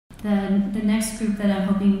The next group that I'm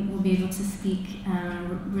hoping will be able to speak,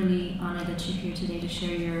 I'm really honored that you're here today to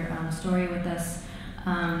share your story with us.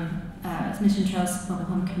 It's Mission Trails Mobile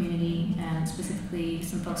Home Community, and specifically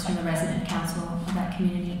some folks from the resident council of that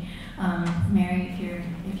community. Mary, if you're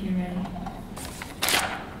ready.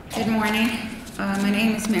 Good morning. My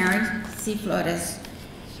name is Mary C. Flores.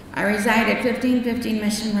 I reside at 1515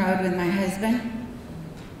 Mission Road with my husband,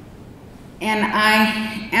 and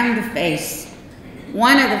I am the face,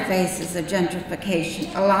 one of the faces of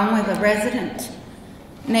gentrification, along with a resident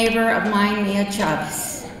neighbor of mine, Mia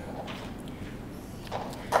Chavez.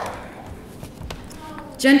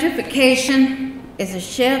 Gentrification is a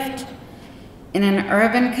shift in an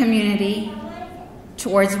urban community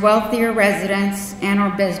towards wealthier residents and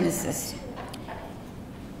or businesses,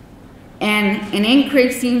 and in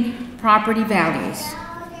increasing property values.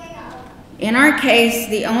 In our case,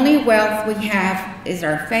 the only wealth we have is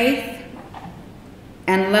our faith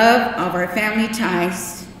and love of our family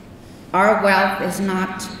ties. Our wealth is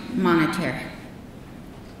not monetary.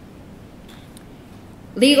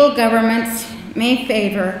 Legal governments may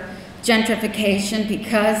favor gentrification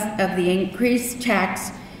because of the increased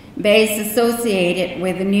tax base associated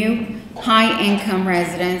with the new high-income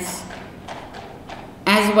residents,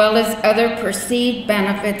 as well as other perceived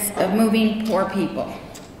benefits of moving poor people.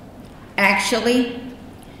 Actually,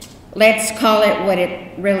 let's call it what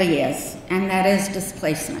it really is, and that is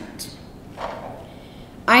displacement.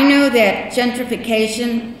 I know that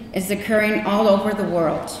gentrification is occurring all over the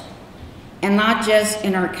world, and not just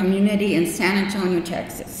in our community in San Antonio,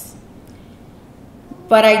 Texas.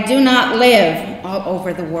 But I do not live all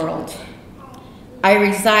over the world. I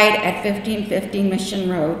reside at 1515 Mission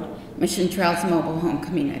Road, Mission Trails Mobile Home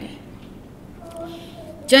Community.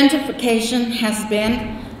 Gentrification has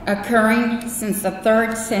been occurring since the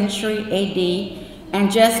 3rd century AD,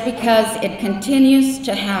 and just because it continues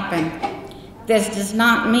to happen, this does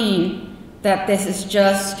not mean that this is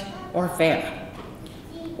just or fair.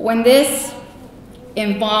 When this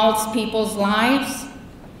involves people's lives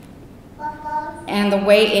and the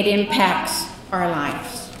way it impacts our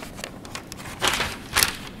lives.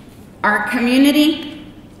 Our community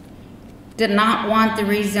did not want the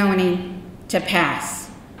rezoning to pass,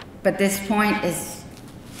 but this point is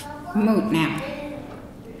moot now.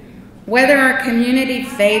 Whether our community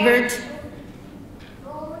favored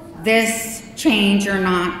this change or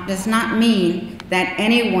not does not mean that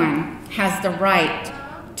anyone has the right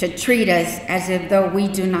to treat us as if though we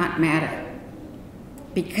do not matter,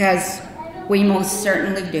 because we most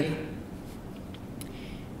certainly do.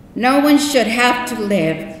 No one should have to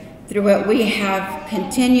live through what we have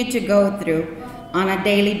continued to go through on a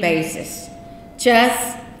daily basis.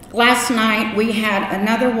 Just last night, we had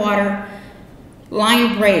another water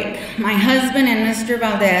line break. My husband and Mr.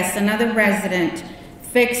 Valdez, another resident,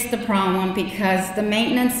 fixed the problem because the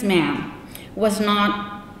maintenance man was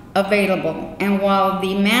not available. And while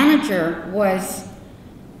the manager was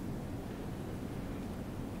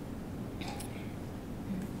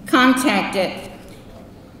contacted,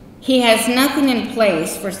 he has nothing in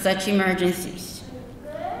place for such emergencies.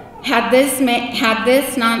 Had this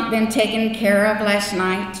not been taken care of last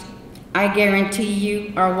night, I guarantee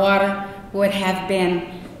you our water would have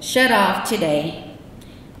been shut off today,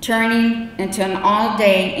 turning into an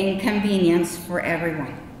all-day inconvenience for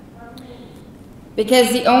everyone.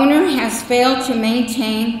 Because the owner has failed to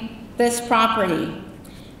maintain this property,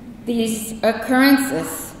 these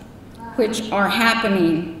occurrences which are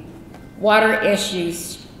happening, water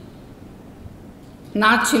issues,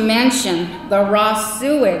 not to mention the raw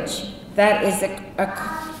sewage that is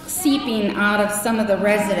seeping out of some of the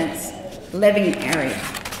residents' living area.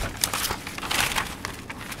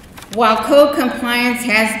 While code compliance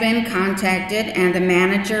has been contacted and the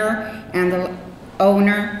manager and the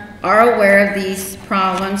owner are aware of these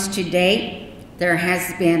problems, to date, there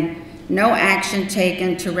has been no action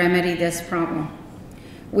taken to remedy this problem.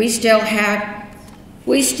 We still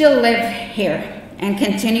live here and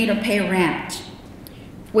continue to pay rent.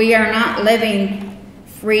 We are not living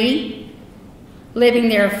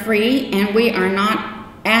there free, and we are not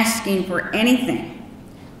asking for anything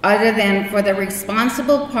other than for the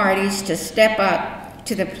responsible parties to step up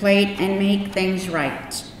to the plate and make things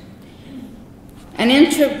right. An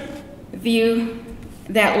interview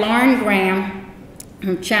that Lauren Graham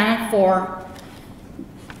from Channel 4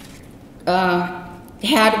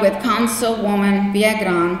 had with Councilwoman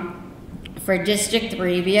Villagran for District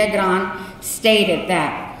 3, Villagran stated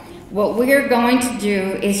that what we're going to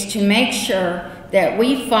do is to make sure that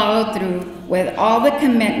we follow through with all the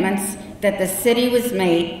commitments that the city was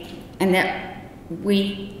made and that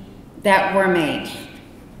were made.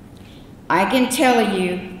 I can tell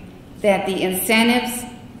you that the incentives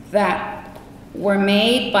that were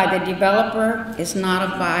made by the developer is not a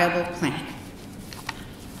viable plan.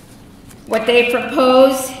 What they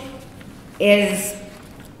propose is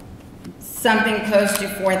something close to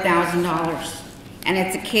 $4,000, and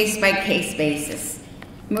it's a case-by-case basis.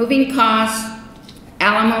 Moving costs,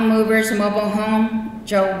 Alamo Movers Mobile Home,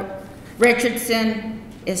 Joe Richardson,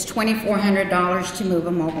 is $2,400 to move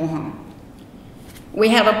a mobile home. We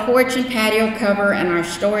have a porch and patio cover and our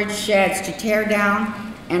storage sheds to tear down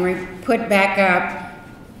and put back up.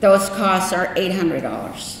 Those costs are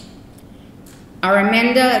 $800.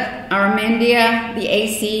 Armendia, the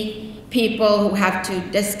AC people who have to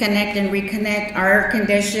disconnect and reconnect our air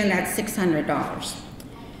condition, that's $600.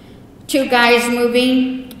 Two guys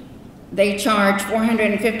moving, they charge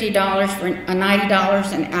 $450 for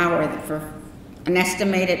 $90 an hour for an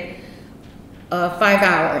estimated 5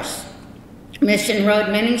 hours. Mission Road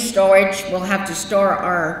Mini Storage, we'll have to store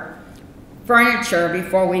our furniture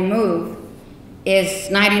before we move, is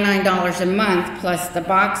 $99 a month plus the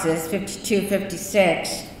boxes,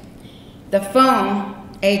 $52.56. The phone,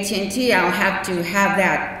 AT&T, I'll have to have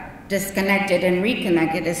that disconnected and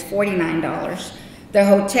reconnected, is $49. The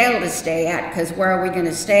hotel to stay at, because where are we going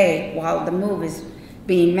to stay while the move is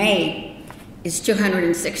being made, is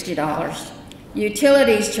 $260.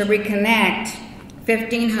 Utilities to reconnect,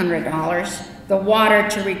 $1,500. The water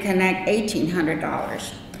to reconnect,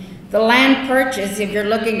 $1,800. The land purchase, if you're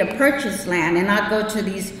looking to purchase land and not go to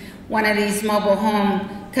one of these mobile home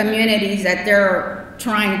communities that they're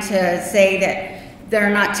trying to say that they're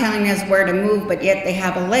not telling us where to move, but yet they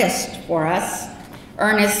have a list for us.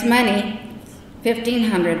 Earnest money,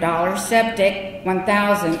 $1,500. Septic,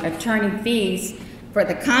 $1,000. Attorney fees for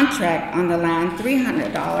the contract on the land,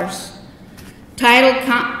 $300. Title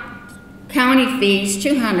county fees,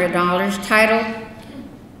 $200. Title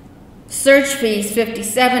search fees,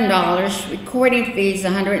 $57. Recording fees,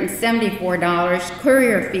 $174.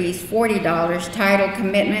 Courier fees, $40. Title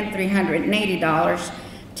commitment, $380.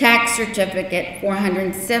 Tax certificate,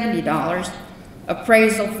 $470.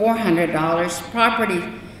 Appraisal, $400. Property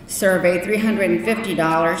survey,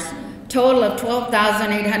 $350. Total of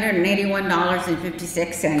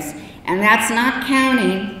 $12,881.56. And that's not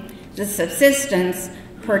counting the subsistence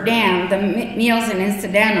per diem, the meals and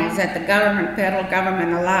incidentals that the federal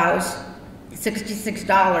government allows,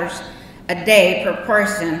 $66 a day per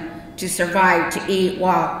person to survive, to eat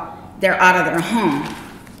while they're out of their home.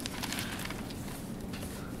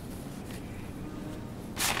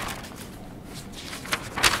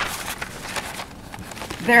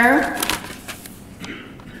 There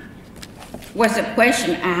was a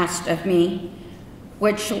question asked of me,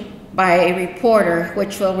 by a reporter,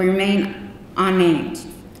 which will remain unnamed.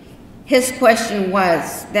 His question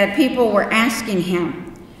was that people were asking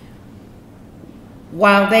him,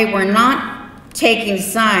 while they were not taking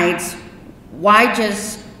sides, why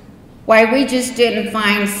we just didn't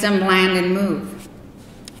find some land and move.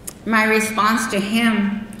 My response to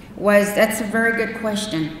him was, that's a very good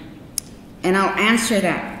question, and I'll answer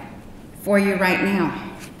that for you right now.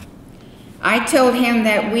 I told him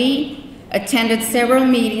that we attended several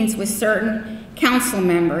meetings with certain council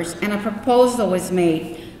members, and a proposal was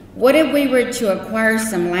made. What if we were to acquire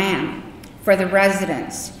some land for the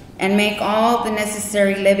residents and make all the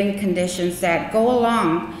necessary living conditions that go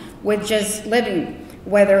along with just living,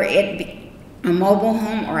 whether it be a mobile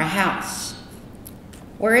home or a house?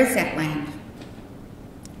 Where is that land?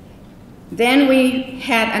 Then we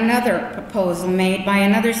had another proposal made by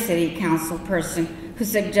another city council person who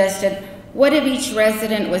suggested, what if each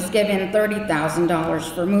resident was given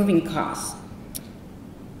 $30,000 for moving costs?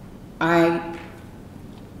 I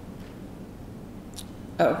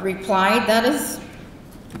replied, that is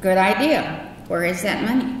a good idea. Where is that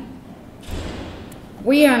money?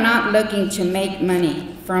 We are not looking to make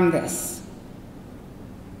money from this.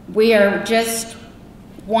 We are just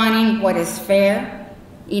wanting what is fair,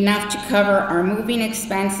 enough to cover our moving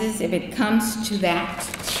expenses if it comes to that.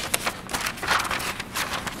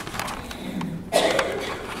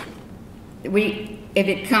 If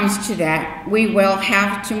it comes to that, we will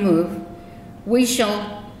have to move. We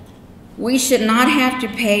should not have to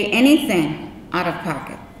pay anything out of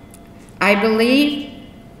pocket. I believe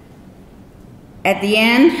at the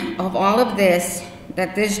end of all of this,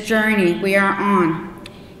 that this journey we are on,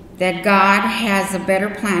 that God has a better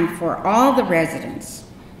plan for all the residents.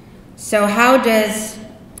 So how does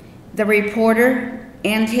the reporter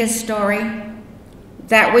end his story?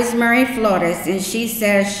 That was Mary Flores, and she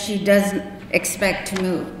says she doesn't expect to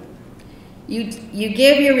move. You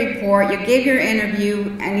give your report, you give your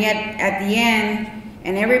interview, and yet at the end,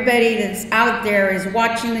 And everybody that's out there is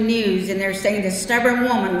watching the news and they're saying the stubborn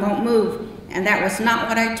woman won't move. And that was not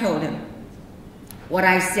what I told him. What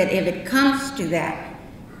I said, if it comes to that,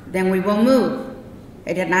 then we will move.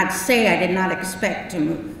 I did not say I did not expect to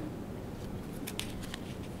move.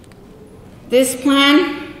 This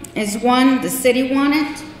plan is one the city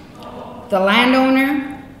wanted, the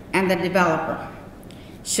landowner, and the developer.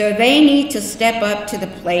 So they need to step up to the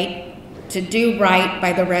plate to do right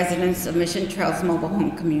by the residents of Mission Trails Mobile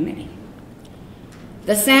Home Community.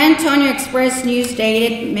 The San Antonio Express News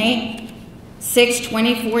dated May 6,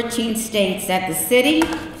 2014 states that the city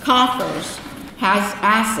coffers has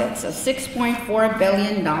assets of $6.4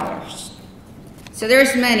 billion. So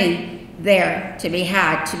there's money there to be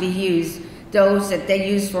had, to be used. Those that they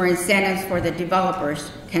use for incentives for the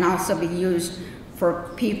developers can also be used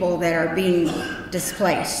for people that are being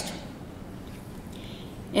displaced.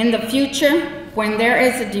 In the future, when there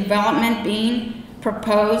is a development being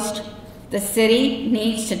proposed, the city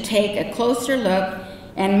needs to take a closer look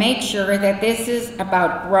and make sure that this is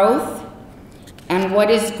about growth and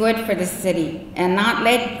what is good for the city, and not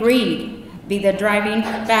let greed be the driving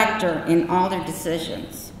factor in all their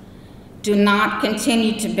decisions. Do not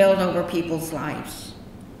continue to build over people's lives.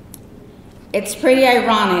 It's pretty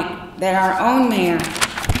ironic that our own mayor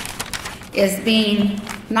is being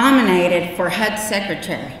nominated for HUD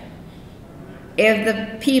secretary. If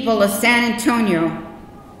the people of San Antonio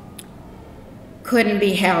couldn't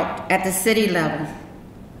be helped at the city level,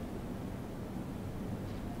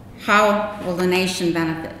 how will the nation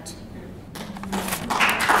benefit?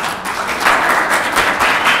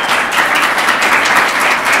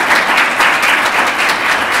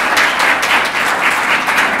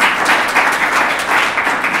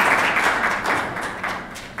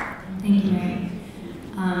 Thank you, Mary.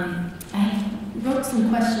 I wrote some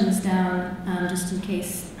questions down just in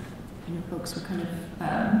case folks were kind of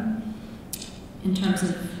in terms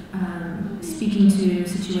of speaking to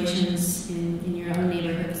situations in your own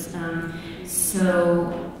neighborhoods.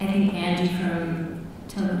 So I think Angie from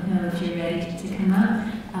Townhall, if you're ready to come up.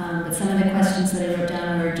 But some of the questions that I wrote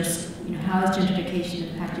down were just, how has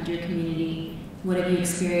gentrification impacted your community? What have you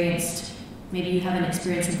experienced? Maybe you haven't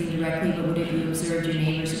experienced something directly, but what have you observed your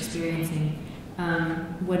neighbors experiencing?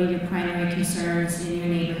 What are your primary concerns in your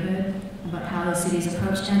neighborhood about how the city's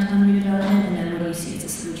approached downtown redevelopment, and then what do you see as a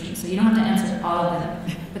solution? So you don't have to answer all of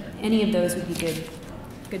them, but any of those would be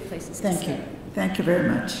good places to Thank you. Thank you very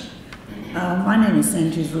much. My name is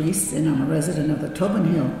Angie Ruiz, and I'm a resident of the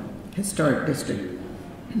Tobin Hill Historic District.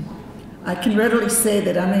 I can readily say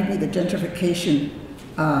that I may be the gentrification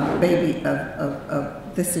baby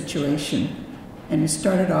of this situation. And it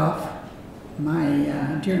started off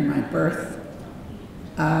during my birth,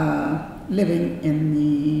 living in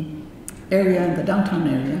the area, in the downtown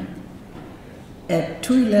area, at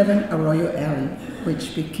 211 Arroyo Alley,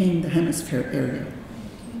 which became the Hemisphere area.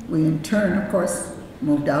 We in turn, of course,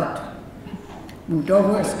 moved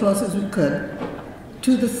over as close as we could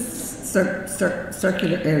to the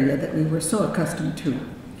circular area that we were so accustomed to.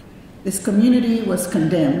 This community was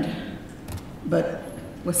condemned, but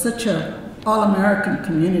was such an all-American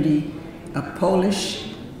community of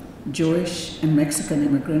Polish, Jewish, and Mexican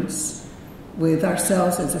immigrants, with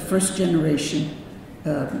ourselves as a first-generation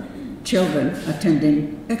children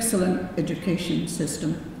attending excellent education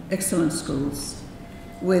system, excellent schools,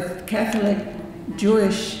 with Catholic,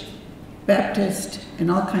 Jewish, Baptist,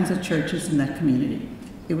 and all kinds of churches in that community.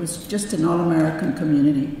 It was just an all-American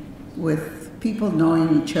community with people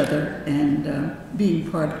knowing each other and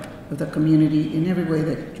being part of the community in every way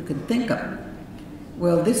that you can think of.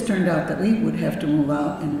 Well, this turned out that we would have to move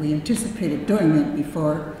out, and we anticipated doing it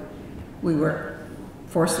before we were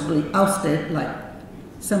forcibly ousted, like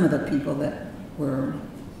some of the people that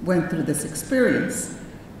went through this experience.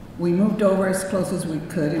 We moved over as close as we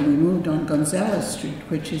could, and we moved on Gonzalez Street,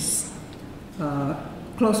 which is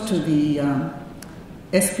close to the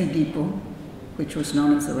SP Depot, which was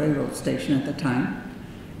known as the railroad station at the time.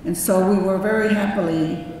 And so we were very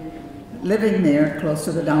happily living there, close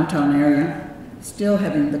to the downtown area, still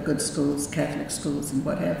having the good schools, Catholic schools, and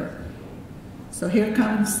whatever. So here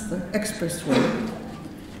comes the expressway,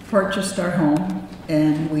 purchased our home,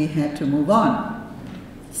 and we had to move on.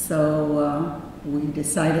 So we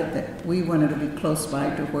decided that we wanted to be close by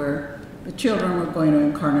to where the children were going to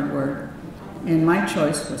Incarnate Word, and my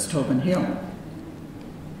choice was Tobin Hill,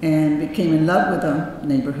 and became in love with the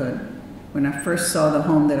neighborhood. When I first saw the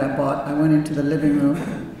home that I bought, I went into the living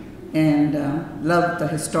room and loved the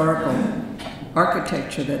historical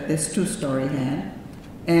architecture that this two-story had,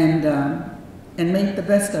 and made the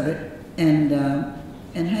best of it, and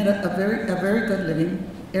had a very good living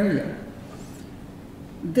area.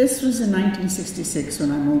 This was in 1966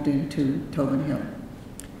 when I moved into Tobin Hill.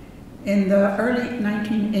 In the early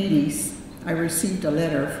 1980s, I received a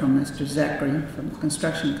letter from Mr. Zachary from the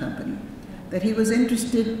construction company that he was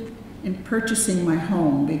interested in purchasing my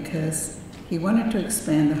home because he wanted to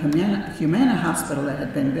expand the Humana Hospital that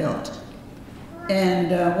had been built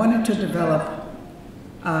and wanted to develop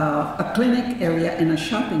a clinic area and a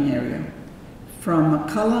shopping area from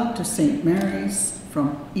McCullough to St. Mary's,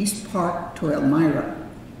 from East Park to Elmira.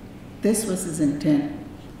 This was his intent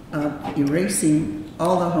of erasing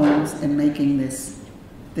all the homes and making this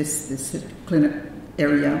clinic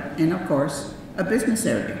area and, of course, a business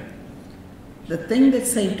area. The thing that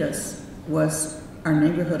saved us was our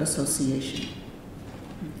neighborhood association.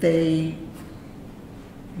 They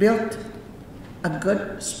built a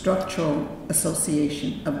good structural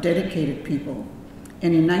association of dedicated people,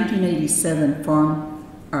 and in 1987 formed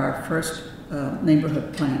our first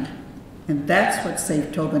neighborhood plan. And that's what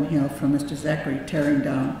saved Tobin Hill from Mr. Zachary tearing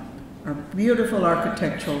down our beautiful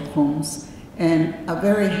architectural homes and a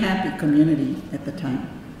very happy community at the time.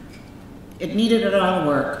 It needed a lot of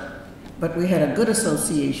work, but we had a good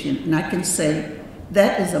association, and I can say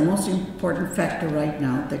that is the most important factor right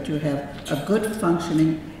now, that you have a good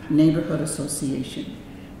functioning neighborhood association.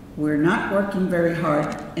 We're not working very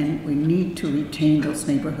hard, and we need to retain those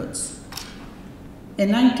neighborhoods.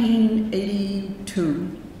 In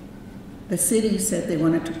 1982, the city said they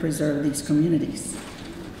wanted to preserve these communities.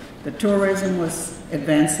 The tourism was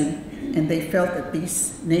advancing, and they felt that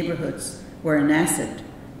these neighborhoods were an asset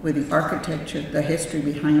with the architecture, the history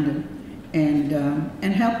behind them, and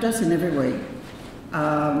helped us in every way.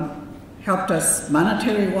 Helped us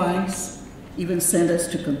monetary-wise, even sent us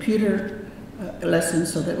to computer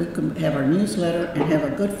lessons so that we could have our newsletter and have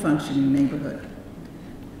a good functioning neighborhood.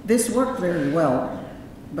 This worked very well,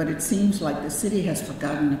 but it seems like the city has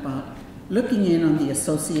forgotten about looking in on the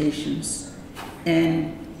associations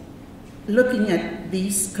and looking at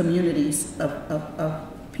these communities of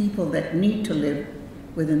people that need to live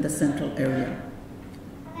within the central area.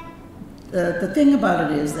 The thing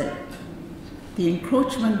about it is that the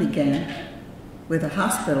encroachment began with a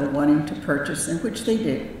hospital wanting to purchase, and which they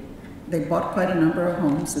did. They bought quite a number of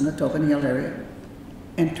homes in the Tobin Hill area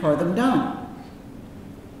and tore them down.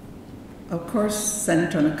 Of course, San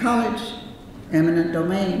Antonio College, eminent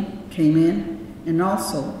domain, came in and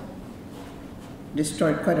also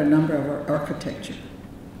destroyed quite a number of our architecture.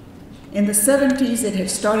 In the 70s, it had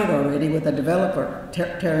started already with a developer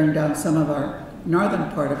tearing down some of our northern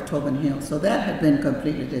part of Tobin Hill, so that had been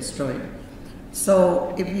completely destroyed.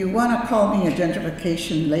 So if you want to call me a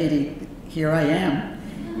gentrification lady, here I am.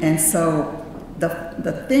 And so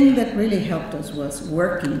the thing that really helped us was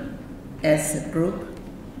working as a group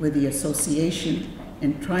with the association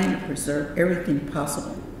and trying to preserve everything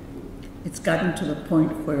possible. It's gotten to the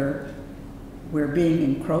point where we're being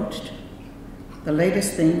encroached. The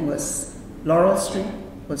latest thing was Laurel Street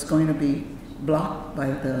was going to be blocked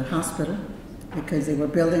by the hospital because they were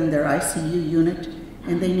building their ICU unit,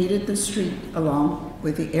 and they needed the street along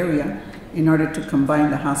with the area in order to combine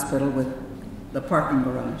the hospital with the parking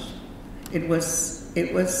garage. It was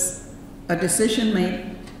a decision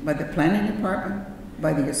made by the planning department,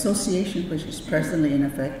 by the association, which is presently in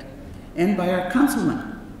effect, and by our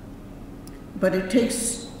councilman. But it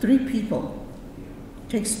takes three people. It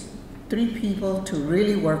takes three people to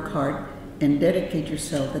really work hard and dedicate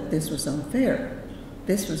yourself that this was unfair.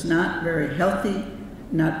 This was not very healthy,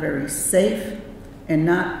 not very safe, and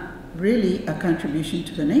not really a contribution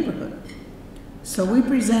to the neighborhood. So we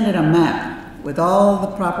presented a map with all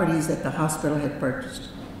the properties that the hospital had purchased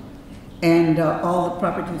and all the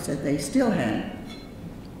properties that they still had,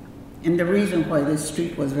 and the reason why this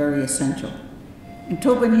street was very essential. And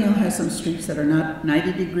Tobin Hill has some streets that are not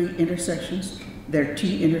 90-degree intersections. They're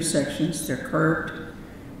T intersections, they're curved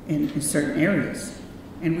in certain areas.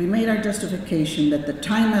 And we made our justification that the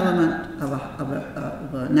time element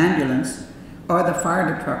of an ambulance or the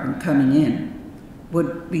fire department coming in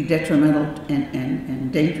would be detrimental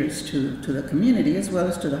and dangerous to the community as well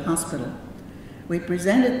as to the hospital. We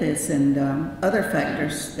presented this and other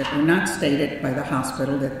factors that were not stated by the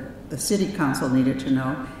hospital that the city council needed to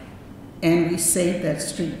know, and we saved that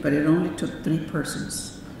street, but it only took 3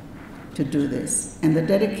 persons to do this. And the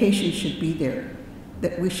dedication should be there,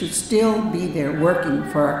 that we should still be there working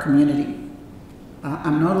for our community.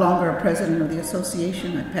 I'm no longer a president of the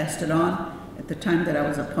association. I passed it on at the time that I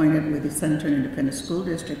was appointed with the San Antonio Independent School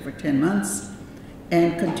District for 10 months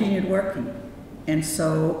and continued working. And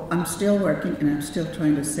so I'm still working, and I'm still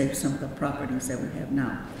trying to save some of the properties that we have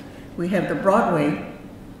now. We have the Broadway,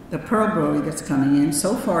 the Pearl Brewery that's coming in.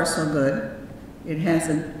 So far, so good. It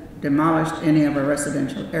hasn't demolished any of our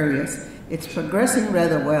residential areas. It's progressing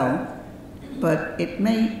rather well, but it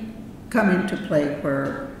may come into play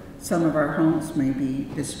where some of our homes may be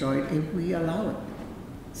destroyed if we allow it.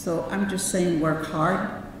 So I'm just saying work hard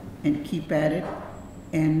and keep at it,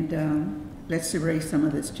 and let's erase some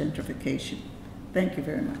of this gentrification. Thank you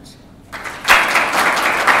very much.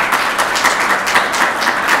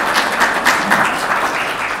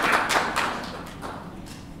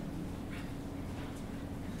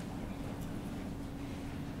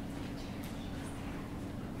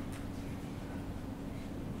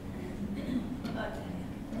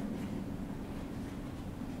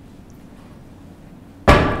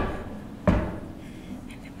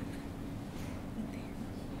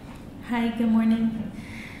 Hi, good morning.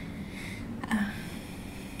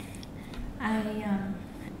 I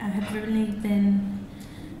have really been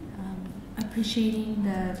appreciating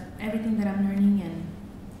everything that I'm learning,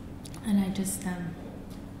 and I just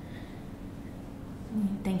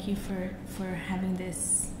thank you for having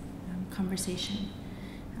this conversation.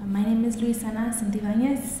 My name is Luisana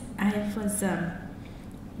Santibáñez. I was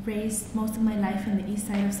raised most of my life in the east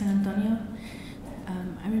side of San Antonio.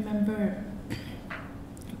 I remember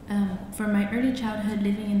for my early childhood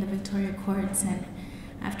living in the Victoria Courts, and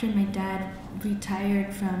after my dad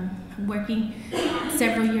retired from working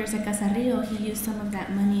several years at Casa Rio, he used some of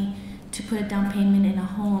that money to put a down payment in a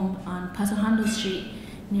home on Paso Hondo Street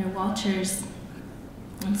near Walters,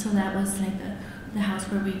 and so that was like the house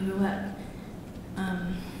where we grew up.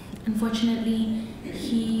 Unfortunately,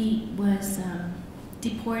 he was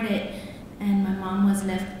deported, and my mom was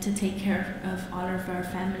left to take care of all of our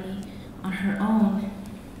family on her own.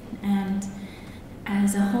 And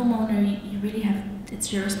as a homeowner, you really have,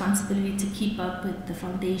 it's your responsibility to keep up with the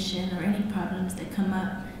foundation or any problems that come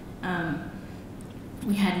up.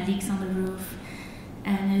 We had leaks on the roof,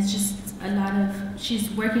 and it's just a lot of,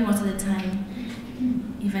 she's working most of the time.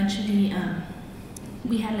 Eventually,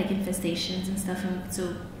 we had like infestations and stuff, and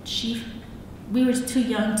so we were too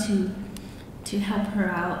young to help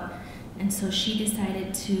her out, and so she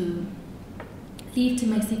decided to leave to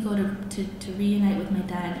Mexico to reunite with my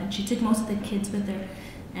dad, and she took most of the kids with her,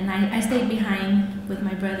 and I stayed behind with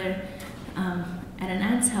my brother at an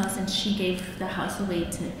aunt's house, and she gave the house away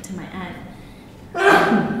to my aunt.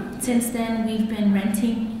 Since then, we've been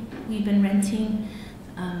renting,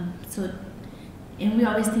 and we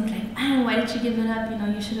always think like, why did you give it up? You know,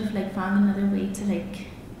 you should have like found another way to like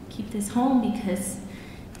keep this home, because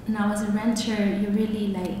now as a renter, you're really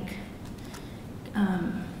like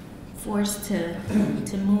forced to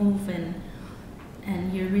move,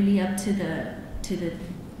 and you're really up to the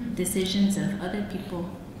decisions of other people.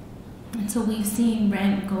 And so we've seen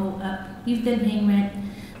rent go up. We've been paying rent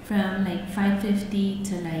from like $550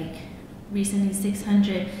 to like recently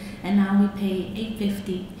 $600, and now we pay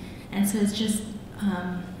 $850. And so it's just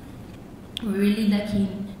we're really lucky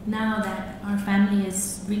now that our family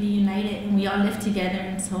is really united and we all live together,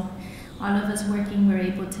 and so all of us working, we're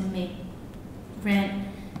able to make rent,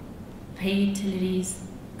 pay utilities,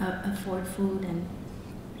 afford food, and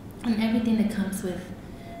everything that comes with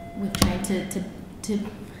trying to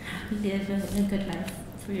live a good life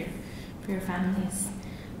for your families.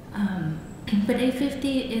 But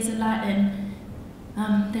 $850 is a lot, and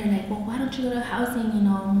they're like, well, why don't you go to housing? You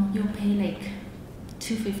know, you'll pay like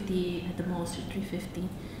 $250 at the most, or $350.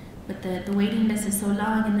 But the waiting list is so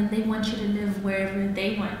long, and then they want you to live wherever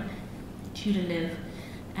they want you to live,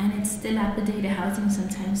 and it's dilapidated housing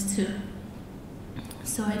sometimes too.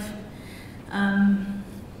 So I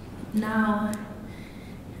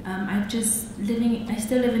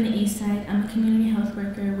still live in the east side. I'm a community health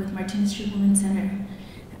worker with Martinez Street Women's Center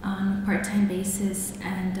on a part-time basis,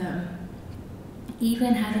 and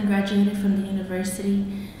even having graduated from the university,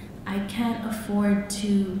 I can't afford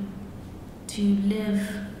to live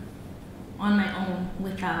on my own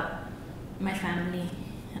without my family.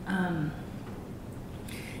 And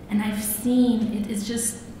I've seen, it's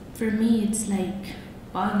just, for me, it's like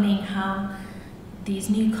boggling how these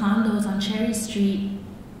new condos on Cherry Street,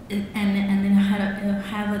 and then I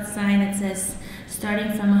have a sign that says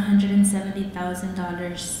starting from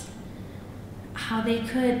 $170,000. How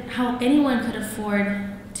anyone could afford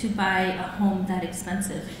to buy a home that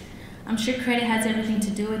expensive. I'm sure credit has everything to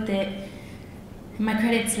do with it. My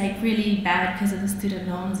credit's like really bad because of the student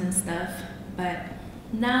loans and stuff, but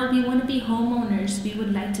now we want to be homeowners. We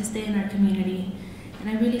would like to stay in our community, and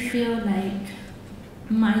I really feel like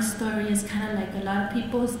my story is kind of like a lot of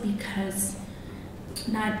people's, because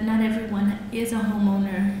not everyone is a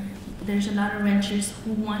homeowner. There's a lot of renters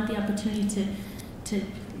who want the opportunity to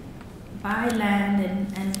buy land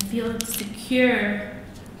and feel secure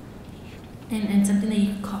and something that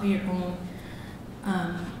you can call your own.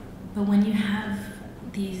 But when you have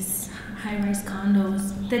these high-rise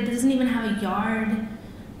condos that doesn't even have a yard,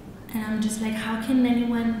 and I'm just like, how can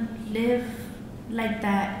anyone live like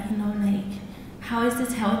that? You know, like, how is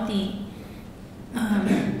this healthy?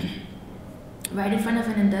 Right in front of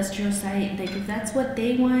an industrial site, like, if that's what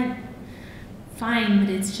they want, fine, but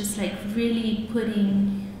it's just like really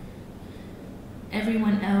putting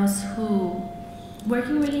everyone else who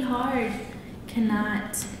working really hard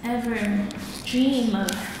cannot ever dream of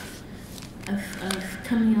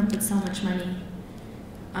coming up with so much money.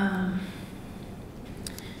 I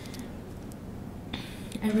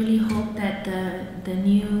really hope that the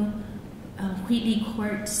new Wheatley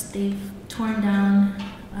Courts, they've torn down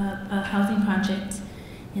a housing project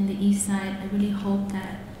in the east side. I really hope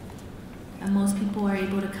that most people are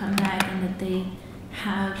able to come back and that they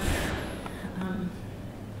have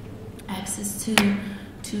access to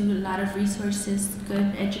a lot of resources,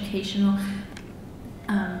 good educational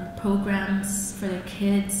programs for their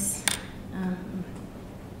kids.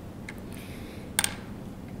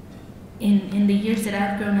 In the years that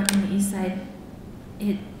I've grown up in the east side,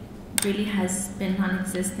 it really has been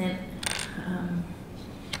non-existent.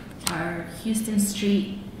 Our Houston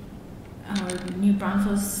Street, our New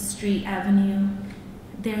Braunfels Street Avenue,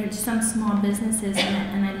 there are some small businesses,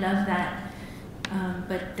 and I love that,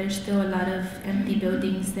 but there's still a lot of empty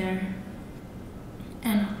buildings there,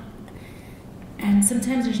 and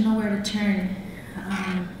sometimes there's nowhere to turn.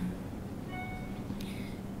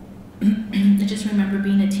 I just remember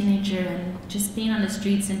being a teenager and just being on the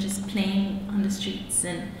streets and just playing on the streets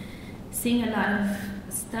and seeing a lot of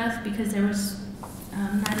stuff because there was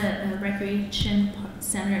not a recreation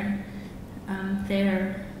center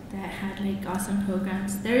there that had like awesome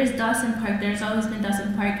programs. There is Dawson Park. There's always been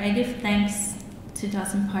Dawson Park. I give thanks to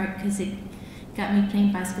Dawson Park because it got me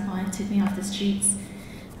playing basketball and took me off the streets.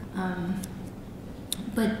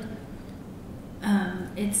 But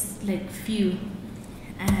it's like few.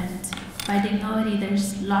 And by Dignity,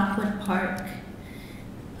 there's Lockwood Park.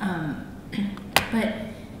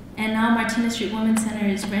 And now Martinez Street Women's Center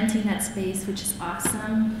is renting that space, which is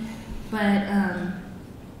awesome. But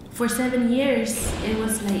for 7 years, it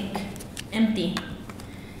was like empty.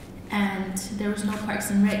 And there was no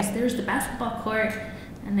parks and recs. There was the basketball court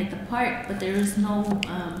and like the park, but there was no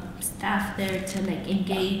staff there to like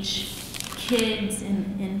engage kids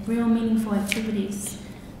in real meaningful activities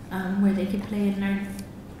where they could play and learn.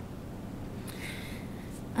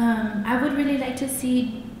 I would really like to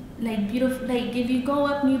see like beautiful, like if you go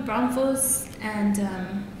up New Braunfels and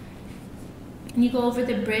you go over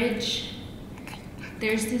the bridge,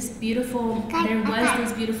 there's this beautiful, there was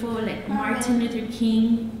this beautiful like Martin Luther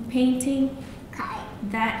King painting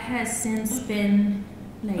that has since been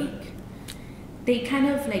like, they kind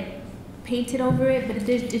of like painted over it, but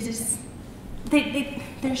it's just,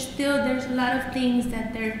 there's a lot of things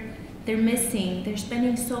that they're missing. They're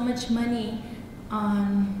spending so much money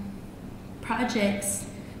on projects,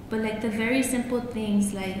 but like the very simple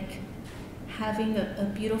things like having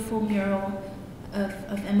a beautiful mural of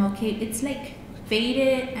MLK, it's like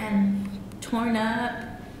faded and torn up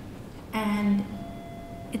and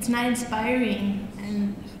it's not inspiring,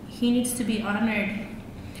 and he needs to be honored.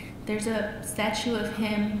 There's a statue of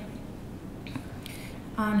him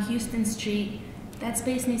on Houston Street. That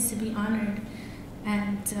space needs to be honored,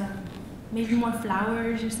 and maybe more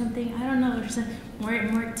flowers or something. I don't know, there's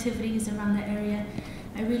more activities around the area.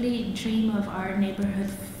 I really dream of our neighborhood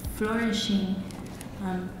flourishing.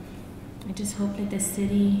 I just hope that the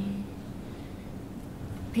city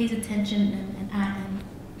pays attention and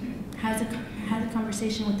has a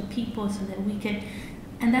conversation with the people so that we could,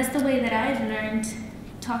 and that's the way that I've learned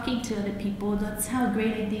talking to other people. That's how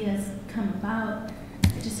great ideas come about.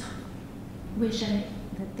 I just wish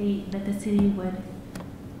that the city would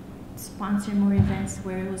sponsor more events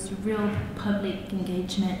where it was real public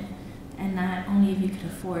engagement and not only if you could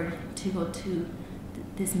afford to go to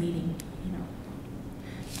this meeting, you know.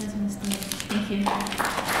 That's my story. Thank you.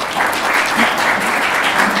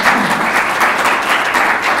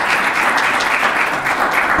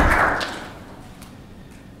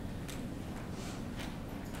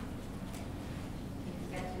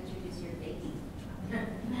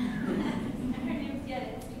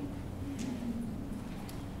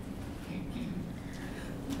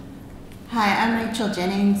 Hi, I'm Rachel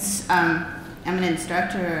Jennings. I'm an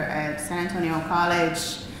instructor at San Antonio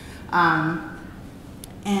College,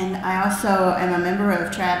 and I also am a member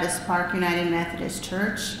of Travis Park United Methodist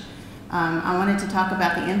Church. I wanted to talk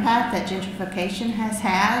about the impact that gentrification has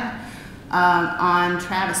had on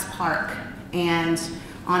Travis Park and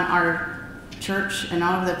on our church and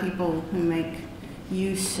all of the people who make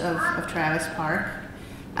use of Travis Park.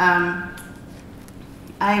 I'm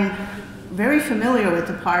very familiar with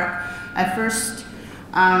the park. I first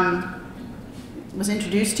was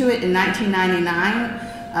introduced to it in 1999.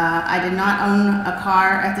 I did not own a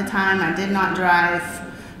car at the time. I did not drive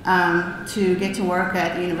to get to work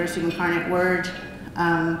at the University of Incarnate Word.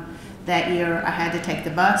 That year I had to take the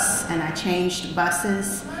bus, and I changed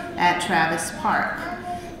buses at Travis Park.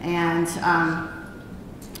 And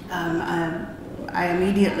I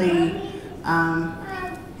immediately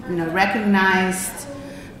recognized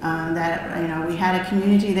that we had a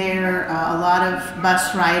community there. A lot of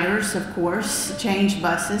bus riders, of course, change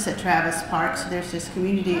buses at Travis Park. So there's this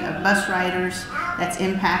community of bus riders that's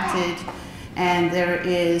impacted, and there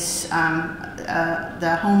is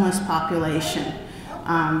the homeless population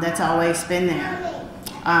that's always been there.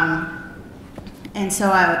 And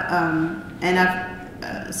so I've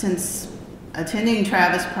since attending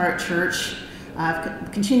Travis Park Church, I've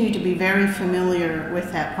continued to be very familiar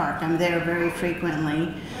with that park. I'm there very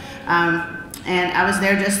frequently. And I was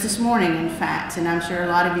there just this morning, in fact, and I'm sure a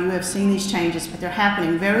lot of you have seen these changes, but they're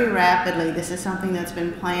happening very rapidly. This is something that's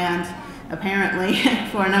been planned, apparently,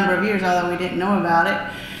 for a number of years, although we didn't know about it.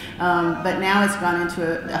 But now it's gone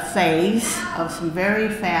into a phase of some very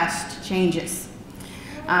fast changes.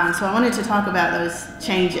 So I wanted to talk about those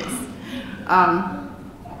changes.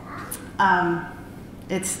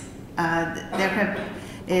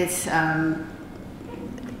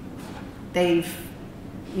 They've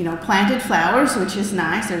planted flowers, which is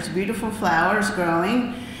nice. There's beautiful flowers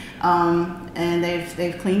growing, and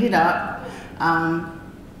they've cleaned it up.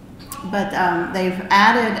 But they've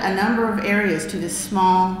added a number of areas to this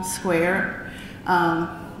small square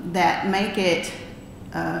that make it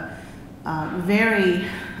very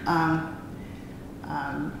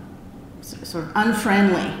sort of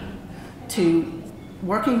unfriendly to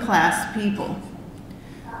working class people,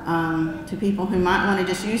 to people who might want to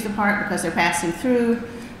just use the park because they're passing through,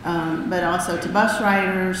 but also to bus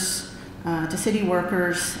riders, to city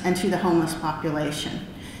workers, and to the homeless population.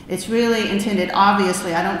 It's really intended,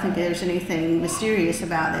 obviously, I don't think there's anything mysterious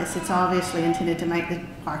about this. It's obviously intended to make the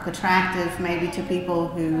park attractive, maybe to people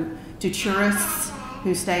to tourists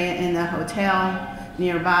who stay in the hotel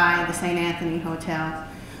nearby, the St. Anthony Hotel,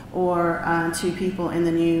 or to people in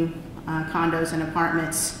the new condos and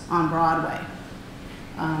apartments on Broadway.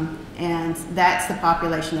 And that's the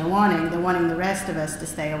population they're wanting. They're wanting the rest of us to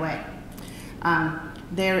stay away.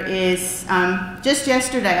 There is, just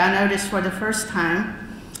yesterday, I noticed for the first time,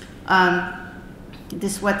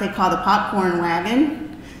 this is what they call the popcorn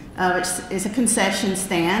wagon, which is a concession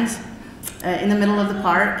stand in the middle of the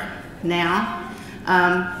park now.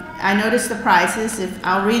 I noticed the prices.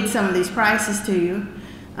 I'll read some of these prices to you.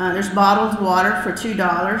 There's bottled water for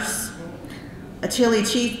 $2. A chili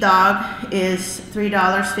cheese dog is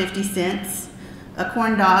 $3.50. A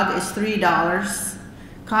corn dog is $3.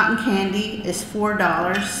 Cotton candy is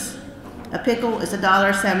 $4. A pickle is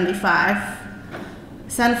 $1.75.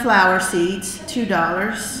 Sunflower seeds, $2.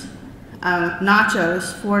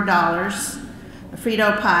 Nachos, $4. A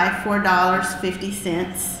Frito pie,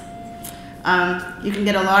 $4.50. You can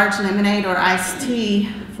get a large lemonade or iced tea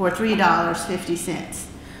for $3.50,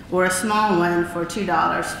 or a small one for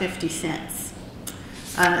 $2.50.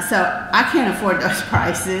 So I can't afford those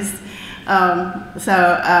prices, and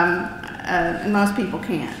most people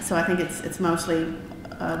can't. So I think it's mostly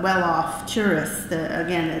well-off tourists,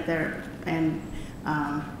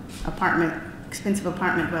 expensive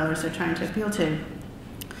apartment dwellers they're trying to appeal to.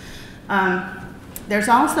 There's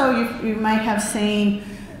also, you may have seen,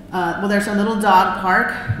 there's a little dog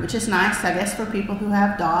park, which is nice, I guess, for people who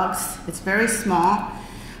have dogs. It's very small.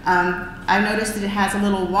 I noticed that it has a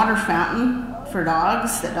little water fountain for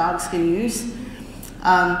dogs that dogs can use.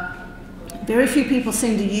 Very few people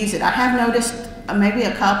seem to use it. I have noticed maybe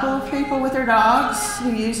a couple of people with their dogs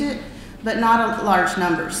who use it, but not large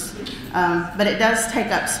numbers. But it does take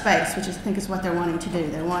up space, which I think is what they're wanting to do.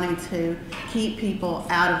 They're wanting to keep people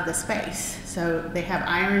out of the space. So they have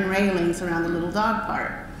iron railings around the little dog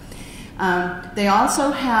park. They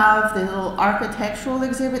also have the little architectural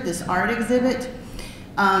exhibit, this art exhibit,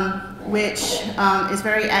 which is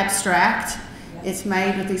very abstract. It's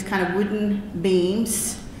made with these kind of wooden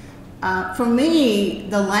beams. For me,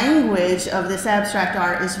 the language of this abstract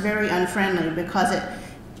art is very unfriendly because it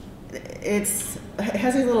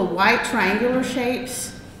has these little white triangular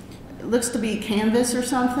shapes. It looks to be canvas or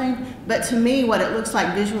something, but to me what it looks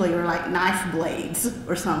like visually are like knife blades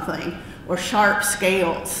or something, or sharp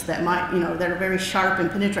scales that might, that are very sharp and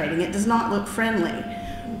penetrating. It does not look friendly.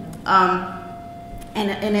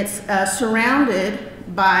 And it's surrounded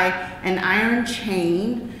by an iron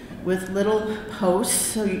chain with little posts,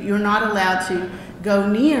 so you're not allowed to go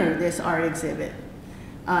near this art exhibit.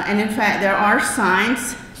 And in fact, there are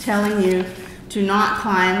signs telling you to not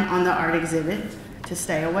climb on the art exhibit, to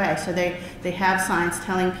stay away. So they have signs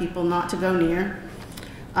telling people not to go near.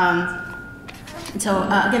 And so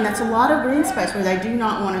again, that's a lot of green space where they do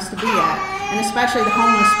not want us to be at, and especially the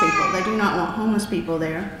homeless people. They do not want homeless people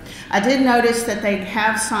there. I did notice that they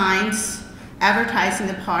have signs advertising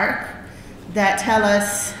the park that tell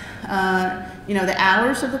us the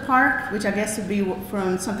hours of the park, which I guess would be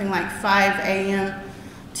from something like 5 a.m.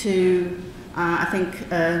 to I think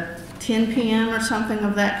 10 p.m. or something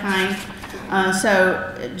of that kind.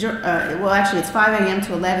 Well, actually, it's 5 a.m.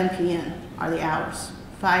 to 11 p.m. are the hours,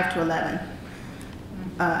 5 to 11.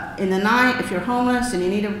 In the night, if you're homeless and you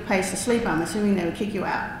need a place to sleep, I'm assuming they would kick you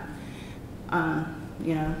out.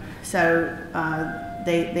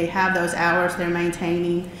 They have those hours they're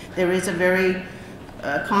maintaining. There is a very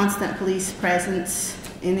constant police presence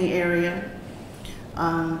in the area.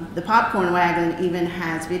 The popcorn wagon even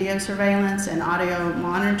has video surveillance and audio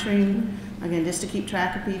monitoring, again, just to keep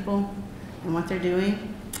track of people and what they're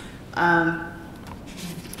doing.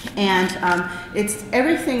 It's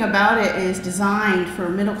everything about it is designed for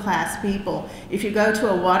middle-class people. If you go to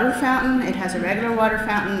a water fountain, it has a regular water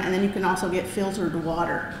fountain, and then you can also get filtered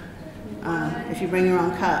water. If you bring your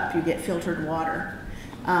own cup, you get filtered water.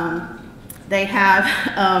 They have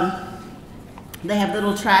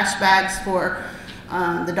little trash bags for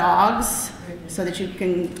the dogs, so that you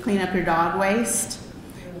can clean up your dog waste.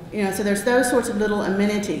 So there's those sorts of little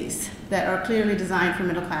amenities that are clearly designed for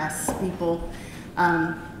middle-class people.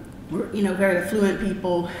 Very affluent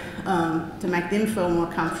people, to make them feel more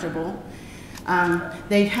comfortable.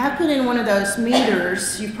 They have put in one of those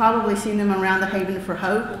meters, you've probably seen them around the Haven for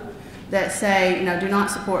Hope, that say, do not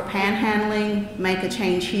support panhandling, make a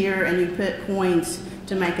change here, and you put coins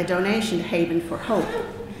to make a donation to Haven for Hope.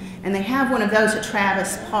 And they have one of those at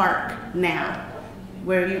Travis Park now,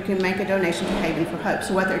 where you can make a donation to Haven for Hope.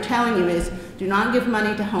 So what they're telling you is, do not give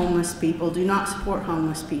money to homeless people, do not support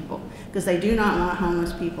homeless people, because they do not want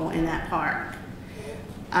homeless people in that park.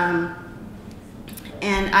 And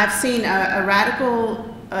I've seen a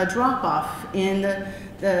radical drop-off in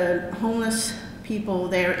the homeless people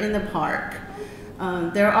there in the park.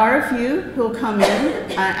 There are a few who'll come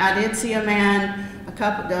in. I did see a man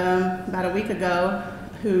about a week ago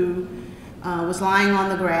who was lying on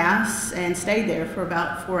the grass and stayed there for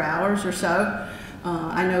about 4 hours or so,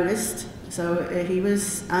 I noticed. So he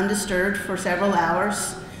was undisturbed for several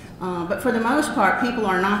hours. But for the most part, people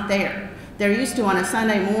are not there. There used to, on a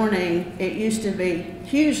Sunday morning, it used to be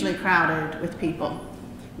hugely crowded with people,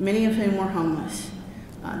 many of whom were homeless.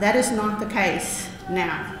 That is not the case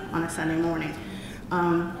now on a Sunday morning.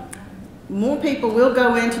 More people will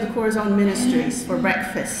go into the Corazon Ministries for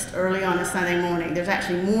breakfast early on a Sunday morning. There's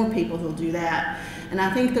actually more people who'll do that. And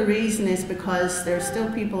I think the reason is because there's still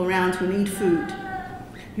people around who need food,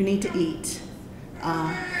 who need to eat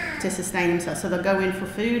to sustain themselves. So they'll go in for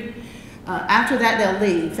food. After that, they'll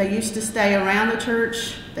leave. They used to stay around the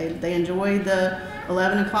church. They enjoyed the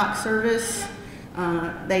 11 o'clock service.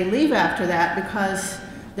 They leave after that because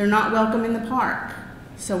they're not welcome in the park.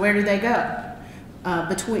 So where do they go?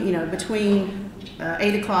 Between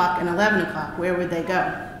 8 o'clock and 11 o'clock, where would they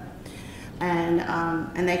go?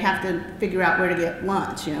 And they have to figure out where to get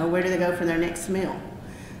lunch, where do they go for their next meal?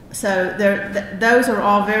 So those are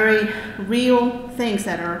all very real things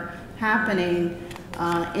that are happening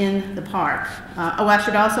in the park. I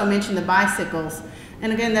should also mention the bicycles.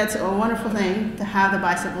 And again, that's a wonderful thing to have the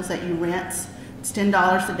bicycles that you rent. It's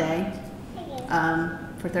 $10 a day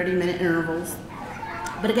for 30-minute intervals.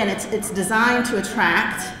 But again, it's designed to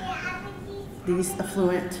attract these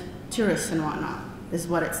affluent tourists and whatnot, is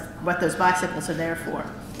what those bicycles are there for.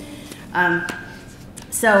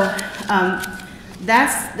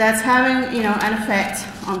 That's having an effect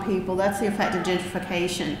on people. That's the effect of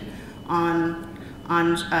gentrification on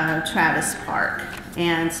Travis Park.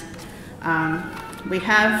 And we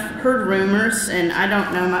have heard rumors, and I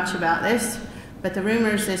don't know much about this, but the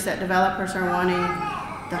rumors is that developers are wanting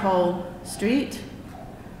the whole street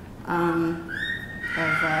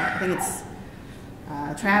I think it's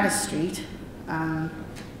Travis Street,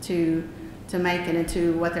 to make it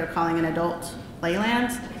into what they're calling an adult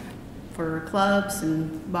playland for clubs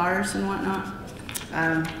and bars and whatnot.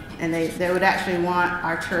 And they would actually want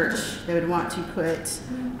our church, they would want to put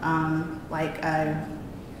like a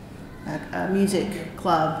music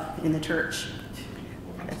club in the church.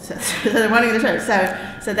 So they're wanting the church.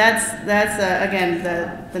 So that's again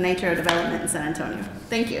the nature of development in San Antonio.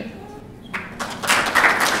 Thank you.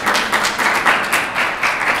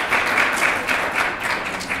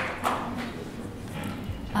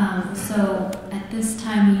 So at this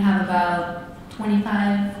time we have about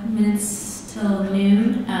 25 minutes till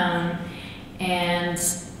noon, and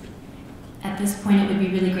at this point it would be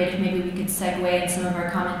really great if maybe we could segue in some of our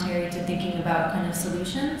commentary to thinking about kind of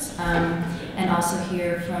solutions, and also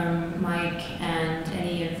hear from Mike and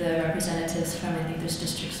any of the representatives from, I think there's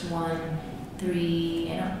districts 1,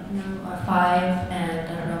 3, I don't know, or 5, and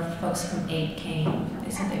I don't know if folks from 8 came. They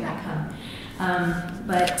said they would come.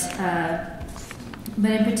 But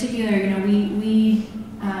in particular, you know, we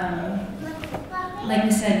like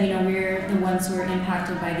we said, you know, we're the ones who are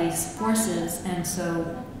impacted by these forces, and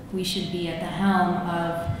so we should be at the helm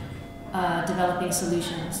of developing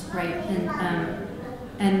solutions, right?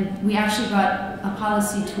 And we actually brought a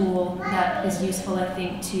policy tool that is useful, I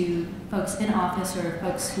think, to folks in office or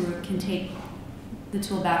folks who can take the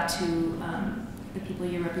tool back to the people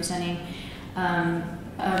you're representing.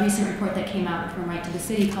 A recent report that came out from Right to the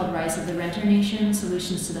City called Rise of the Renter Nation,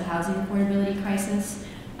 Solutions to the Housing Affordability Crisis,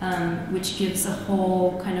 which gives a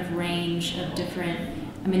whole kind of range of different,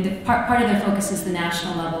 I mean, the part of their focus is the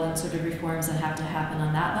national level and sort of reforms that have to happen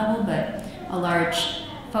on that level, but a large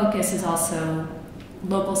focus is also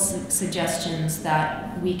local suggestions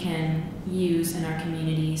that we can use in our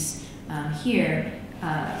communities here.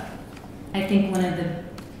 I think one of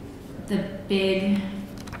the big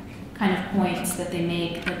kind of points that they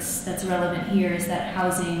make that's relevant here is that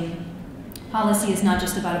housing policy is not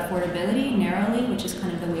just about affordability narrowly, which is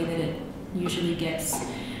kind of the way that it usually gets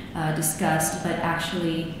discussed, but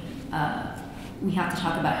actually we have to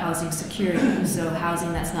talk about housing security. So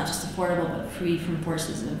housing that's not just affordable but free from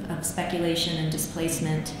forces of speculation and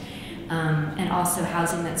displacement, and also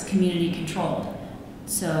housing that's community controlled.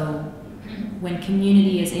 So when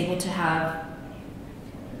community is able to have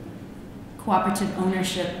cooperative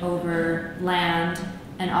ownership over land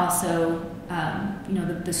and also you know,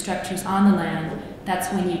 the structures on the land,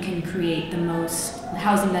 that's when you can create the most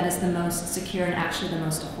housing that is the most secure and actually the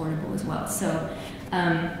most affordable as well. So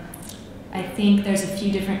I think there's a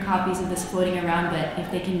few different copies of this floating around, but if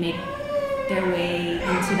they can make their way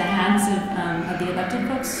into the hands of the elected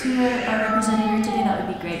folks who are represented here today, that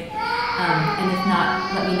would be great. And if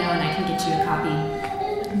not, let me know and I can get you a copy.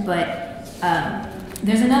 But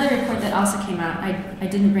there's another report that also came out. I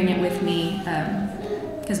didn't bring it with me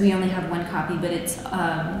because we only have one copy, but it's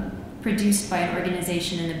produced by an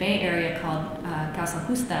organization in the Bay Area called Causa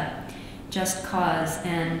Justa, Just Cause,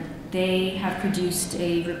 and they have produced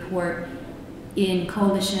a report in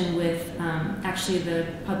coalition with actually the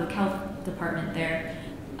public health department there.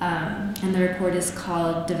 And the report is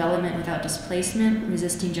called Development Without Displacement,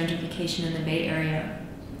 Resisting Gentrification in the Bay Area.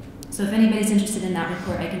 So if anybody's interested in that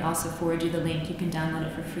report, I can also forward you the link. You can download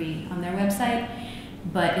it for free on their website.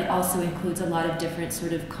 But it also includes a lot of different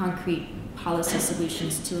sort of concrete policy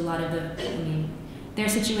solutions to a lot of the, I mean, their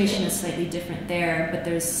situation is slightly different there, but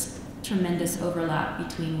there's tremendous overlap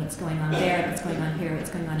between what's going on there, what's going on here, what's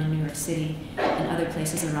going on in New York City, and other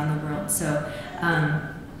places around the world. So,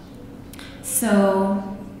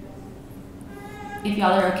 if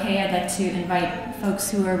y'all are okay, I'd like to invite folks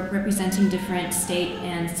who are representing different state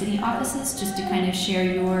and city offices just to kind of share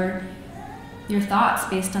your thoughts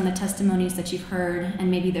based on the testimonies that you've heard, and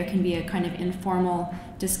maybe there can be a kind of informal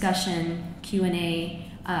discussion, Q&A,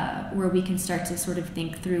 where we can start to sort of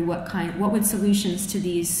think through what would solutions to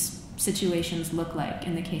these situations look like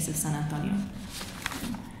in the case of San Antonio.